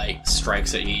and, like,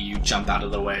 strikes at you, you jump out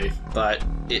of the way. But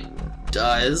it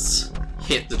does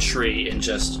hit the tree and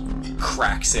just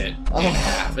cracks it in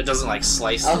half. It doesn't, like,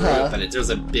 slice through it, but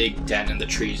there's a big dent, and the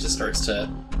tree just starts to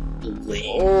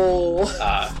lean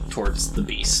towards the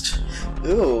beast.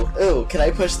 Ooh, can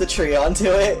I push the tree onto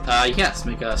it? Yes,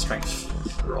 make a strength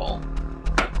roll.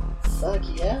 Fuck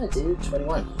yeah, dude.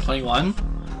 21. 21?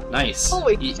 Nice.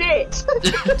 Holy shit!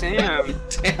 Damn.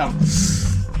 Damn.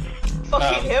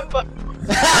 Fucking him, but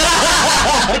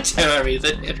Teremy,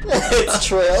 It's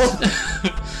Trill.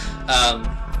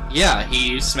 yeah,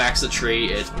 he smacks the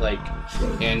tree,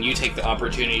 and you take the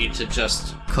opportunity to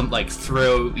just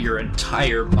throw your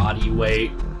entire body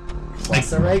weight.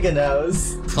 Plus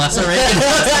oregano's. Plus oregano.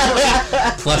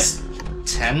 Plus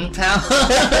 10 pounds?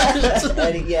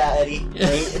 Eddie.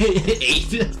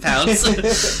 8 pounds.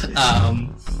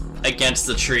 Against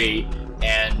the tree,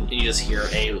 and you just hear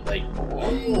a,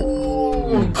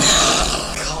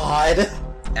 God.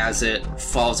 as it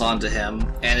falls onto him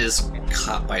and is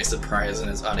caught by surprise and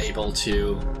is unable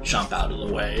to jump out of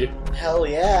the way. Hell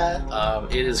yeah.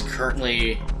 It is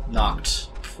currently knocked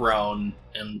prone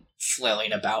and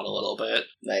flailing about a little bit.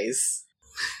 Nice.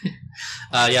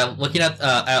 Looking at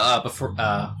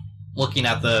looking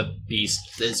at the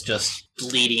beast is just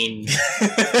bleeding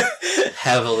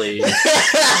heavily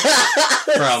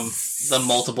from the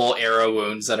multiple arrow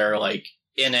wounds that are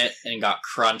in it and got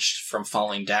crunched from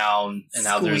falling down, and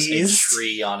now there's a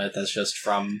tree on it that's just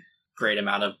from great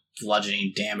amount of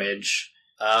bludgeoning damage.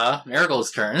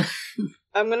 Marigold's turn.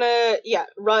 I'm gonna,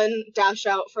 dash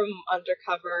out from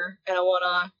undercover, and I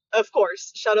wanna, of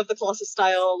course, Shadow of the Colossus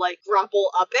style, grapple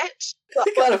up it. I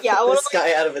gotta put I wanna, this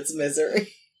guy out of its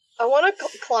misery. I wanna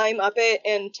climb up it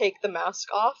and take the mask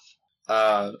off.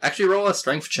 Actually roll a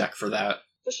strength check for that.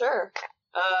 For sure.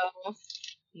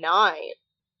 9.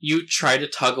 You try to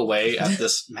tug away at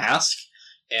this mask,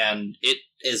 and it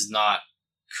is not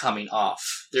coming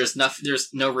off. There's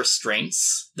no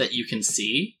restraints that you can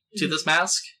see to this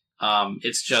mask.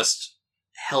 It's just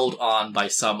held on by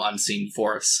some unseen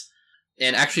force.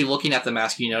 And actually looking at the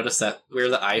mask, you notice that where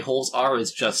the eye holes are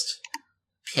is just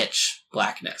pitch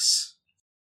blackness.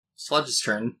 Sludge's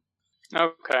turn.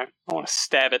 Okay, I want to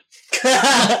stab it.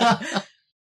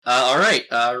 Alright,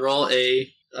 roll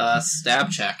a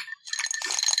stab check.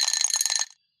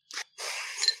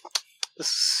 This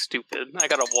is stupid. I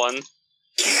got a 1.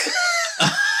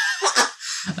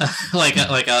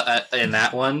 In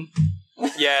that one?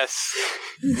 Yes.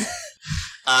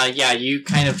 You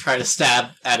kind of try to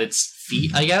stab at its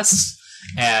feet, I guess,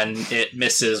 and it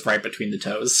misses right between the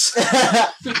toes.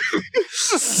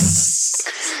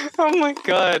 Oh my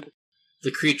god.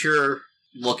 The creature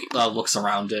looks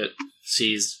around it,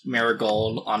 sees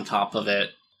Marigold on top of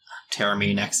it,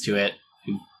 Teremy next to it,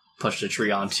 who pushed a tree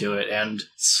onto it, and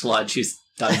Sludge, who's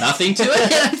done nothing to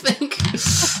it, I think.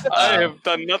 I have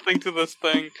done nothing to this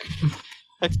thing.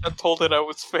 Except told it I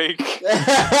was fake.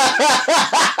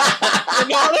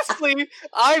 And honestly,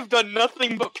 I've done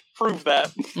nothing but prove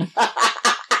that.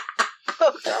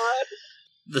 Oh god.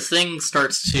 The thing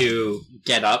starts to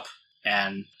get up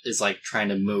and is trying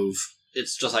to move.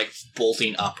 It's just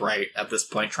bolting upright at this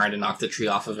point, trying to knock the tree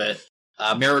off of it.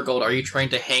 Marigold, are you trying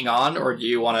to hang on, or are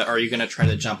you gonna try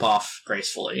to jump off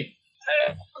gracefully?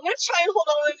 I'm gonna try and hold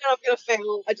on, and I'm gonna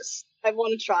fail. I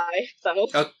want to try, so.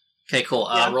 Okay, cool.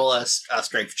 Roll a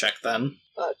strength check then.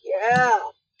 Yeah.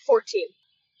 14.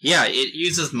 Yeah, it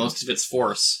uses most of its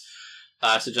force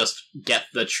to just get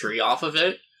the tree off of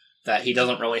it, that he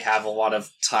doesn't really have a lot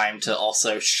of time to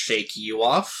also shake you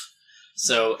off.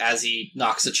 So as he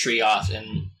knocks the tree off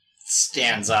and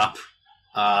stands up,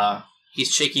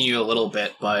 he's shaking you a little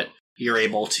bit, but you're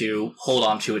able to hold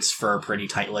onto its fur pretty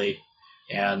tightly,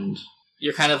 and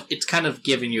it's kind of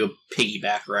giving you a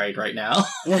piggyback ride right now.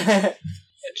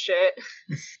 Good shit.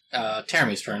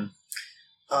 Teremy's turn.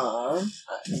 I'm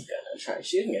gonna try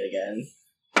shooting it again.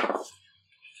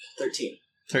 13.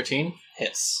 13?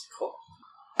 Hits. Cool.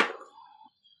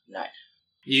 9.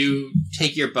 You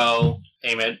take your bow,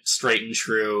 aim it straight and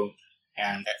true,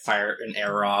 and fire an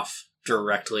arrow off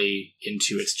directly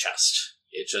into its chest.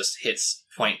 It just hits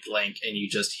point blank, and you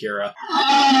just hear a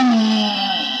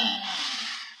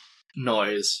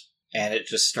noise, and it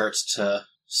just starts to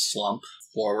slump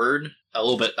forward a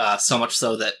little bit, so much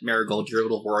so that Marigold, you're a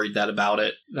little worried about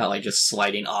like just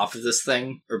sliding off of this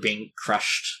thing, or being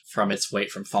crushed from its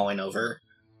weight from falling over.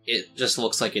 It just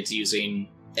looks like it's using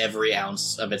every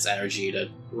ounce of its energy to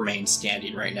remain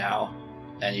standing right now,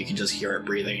 and you can just hear it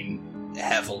breathing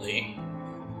heavily.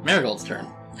 Marigold's turn.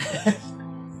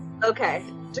 Okay.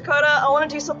 Dakota, I want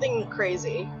to do something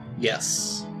crazy.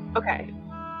 Yes. Okay.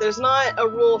 There's not a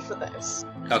rule for this.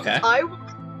 Okay.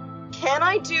 Can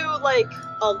I do, like,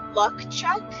 a luck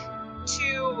check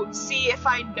to see if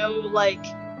I know, like,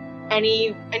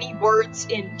 any words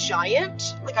in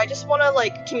Giant? Like, I just want to,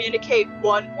 like, communicate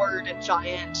one word in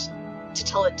Giant to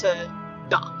tell it to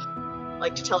stop.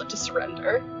 Like, to tell it to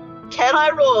surrender. Can I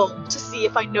roll to see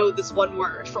if I know this one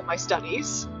word from my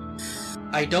studies?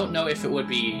 I don't know if it would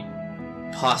be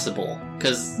possible,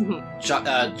 because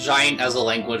Giant as a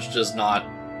language does not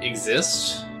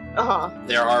exist.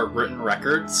 There are written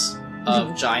records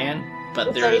of Giant,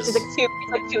 but there's...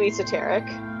 It's like too esoteric.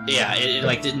 Yeah,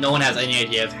 no one has any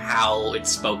idea of how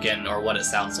it's spoken or what it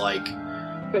sounds like,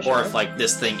 Sure. or if, like,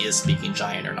 this thing is speaking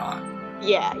Giant or not.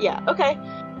 Yeah, okay.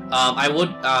 I would,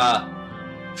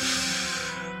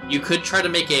 you could try to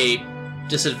make a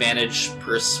disadvantage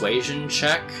persuasion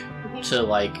check to,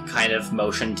 like, kind of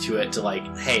motion to it to, like,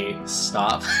 hey,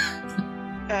 stop.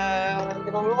 I'm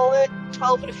gonna roll it.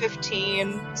 12 and a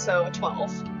 15, so a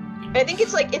 12. And I think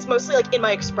it's mostly, like, in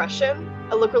my expression.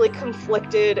 I look really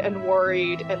conflicted and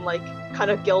worried and, like, kind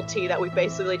of guilty that we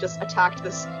basically just attacked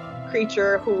this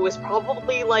creature who is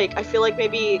probably, like, I feel like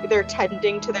maybe they're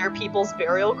tending to their people's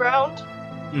burial ground.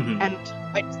 Mm-hmm. And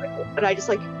I just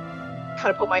kind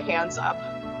of put my hands up,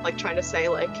 like, trying to say,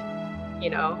 like, you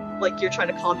know, like, you're trying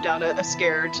to calm down a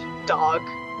scared dog.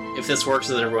 If this works,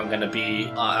 is everyone going to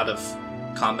be out of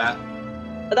combat?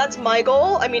 But that's my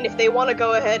goal. I mean, if they want to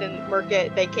go ahead and murk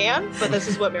it, they can, but this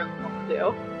is what Miracle will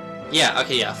do. Yeah,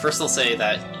 okay, yeah. First I'll say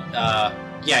that,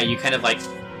 you kind of, like,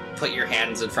 put your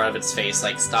hands in front of its face,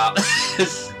 like, stop.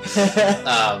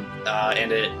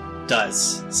 And it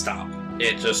does stop.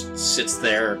 It just sits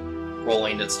there,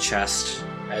 rolling its chest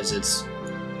as it's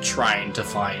trying to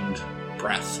find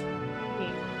breath.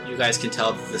 You guys can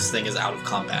tell that this thing is out of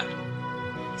combat.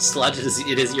 Sludge,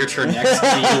 it is your turn next. Do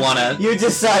you want to... You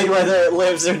decide whether it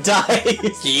lives or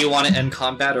dies. Do you want to end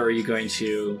combat, or are you going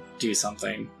to do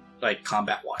something, like,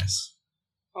 combat-wise?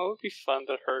 Oh, it would be fun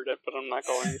to hurt it, but I'm not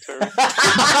going to.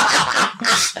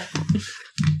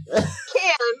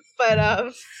 But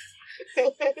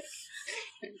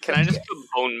Can I just put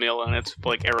bone meal in its,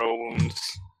 like, arrow wounds?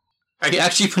 Are you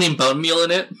actually putting bone meal in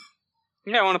it?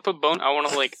 Yeah, I want to put bone... I want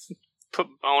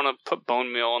to put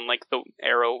bone meal on, like, the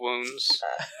arrow wounds.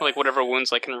 Like, whatever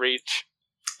wounds I can reach.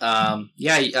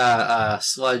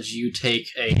 Sludge, you take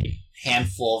a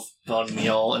handful of bone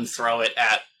meal and throw it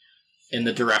in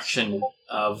the direction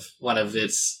of one of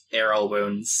its arrow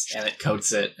wounds, and it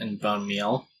coats it in bone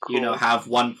meal. Cool. You now have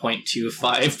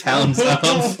 1.25 pounds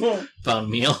of bone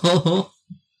meal.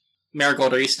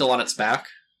 Marigold, are you still on its back?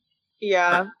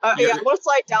 Yeah. Yeah, I want to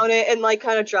slide down it and, like,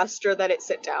 kind of gesture that it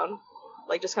sit down.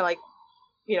 Like, just kind of, like,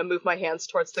 you know, move my hands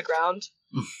towards the ground.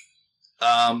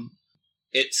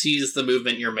 It sees the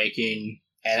movement you're making,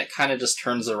 and it kind of just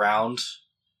turns around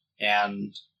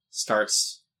and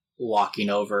starts walking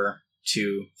over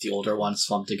to the older one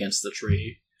slumped against the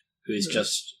tree, who's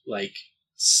just, like,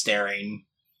 staring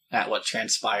at what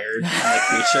transpired on the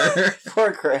creature.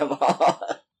 Poor grandma.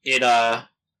 It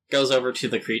goes over to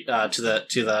the to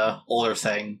the older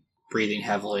thing, breathing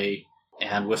heavily,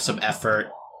 and with some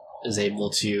effort is able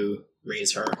to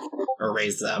raise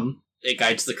them. It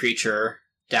guides the creature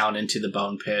down into the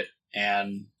bone pit,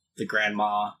 and the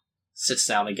grandma sits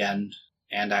down again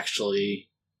and actually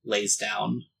lays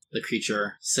down, the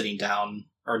creature sitting down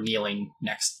or kneeling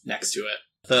next to it.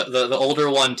 The older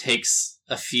one takes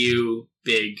a few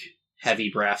big, heavy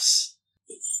breaths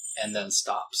and then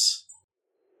stops.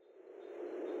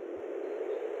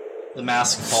 The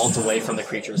mask falls away from the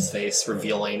creature's face,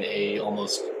 revealing a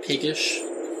almost piggish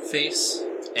face,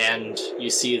 and you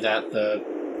see that the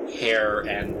hair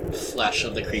and flesh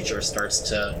of the creature starts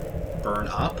to burn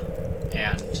up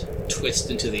and twist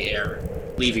into the air,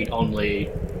 leaving only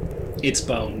its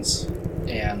bones,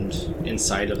 and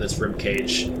inside of this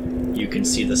ribcage you can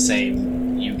see the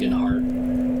same Yugen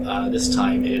heart. This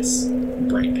time it's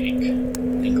bright pink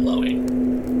and glowing.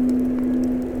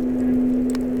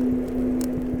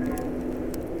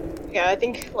 Yeah, I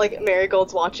think, like,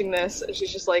 Marigold's watching this, and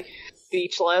she's just, like,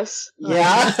 speechless.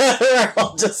 Yeah, we're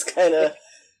all just kind of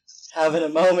having a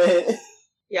moment.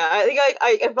 Yeah, I think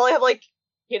I probably have, like,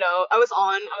 you know, I was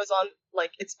on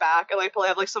like its back, and like probably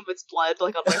have like some of its blood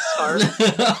like on my scarf.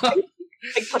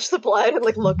 Like touch the blood and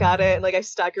like look at it, and like I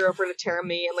stagger over to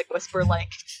Teremi and like whisper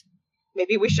like,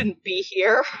 maybe we shouldn't be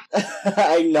here.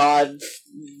 I nod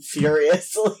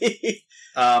furiously.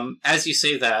 As you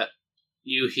say that,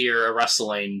 you hear a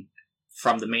rustling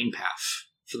from the main path,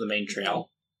 from the main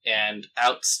trail, and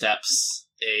out steps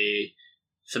a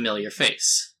familiar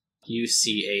face. You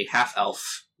see a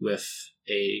half-elf with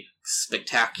a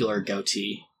spectacular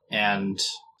goatee and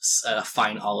a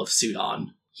fine olive suit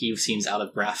on. He seems out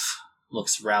of breath,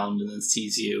 looks around, and then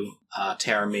sees you,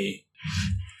 Teremi.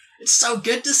 It's so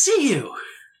good to see you!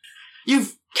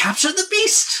 You've captured the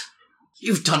beast!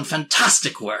 You've done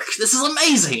fantastic work! This is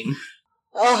amazing!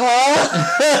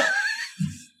 Uh-huh!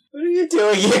 What are you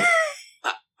doing here?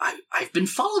 I've been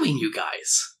following you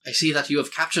guys. I see that you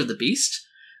have captured the beast.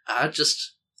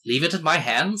 Just leave it in my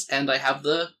hands, and I have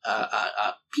the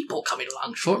people coming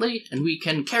along shortly, and we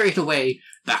can carry it away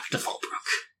back to Fallbrook.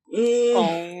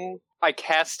 Oh, I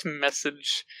cast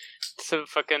message to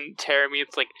fucking Teremi.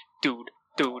 It's like, dude,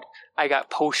 I got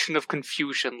Potion of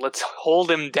Confusion. Let's hold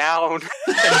him down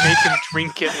and make him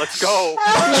drink it. Let's go.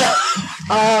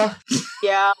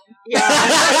 Yeah.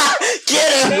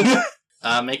 Get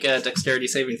him! Make a dexterity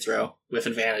saving throw with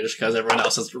advantage, because everyone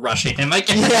else is rushing him. I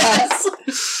guess. Yes!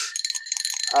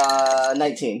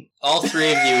 19. All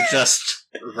three of you just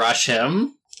rush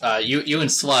him. You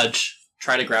and Sludge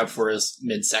try to grab for his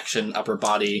midsection, upper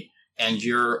body, and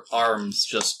your arms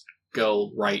just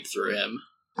go right through him.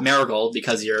 Marigold,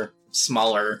 because you're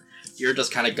smaller, you're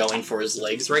just kind of going for his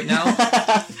legs right now.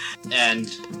 And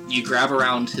you grab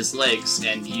around his legs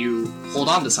and you hold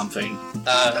on to something.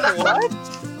 What?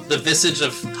 The visage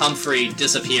of Humphrey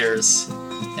disappears,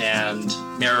 and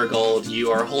Marigold, you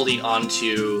are holding on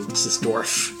to this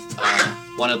dwarf,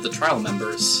 one of the trial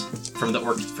members from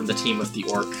the team with the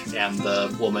orc and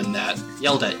the woman that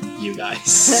yelled at you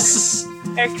guys.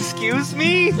 Excuse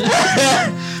me?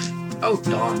 Oh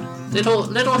darn!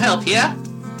 Little help here.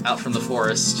 Out from the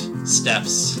forest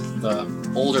steps the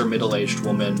older middle-aged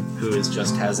woman who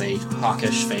has a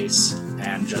hawkish face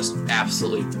and just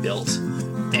absolutely built,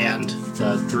 and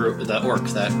the orc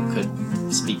that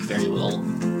could speak very little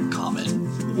common.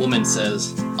 The woman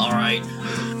says, "All right,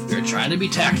 we're trying to be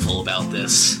tactful about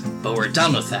this, but we're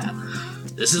done with that.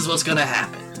 This is what's gonna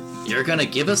happen. You're gonna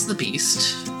give us the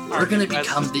beast. We're gonna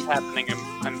become the..." Happening.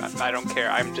 I don't care.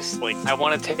 I'm just like, I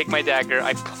want to take my dagger.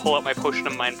 I pull out my potion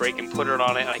of mind break and put it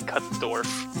on it, and I cut the dwarf.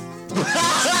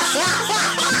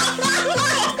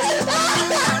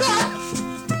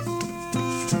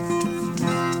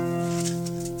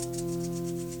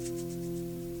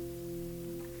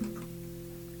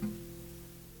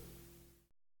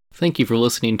 Thank you for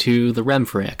listening to the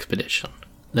Remfrey Expedition.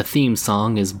 The theme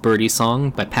song is Birdie Song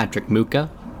by Patrick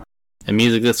Muka. And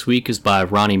music this week is by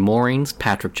Ronnie Moorings,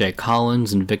 Patrick J.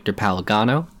 Collins, and Victor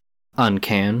Palagano.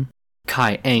 Uncan,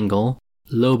 Kai Angle,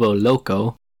 Lobo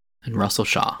Loco, and Russell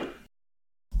Shaw.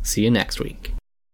 See you next week.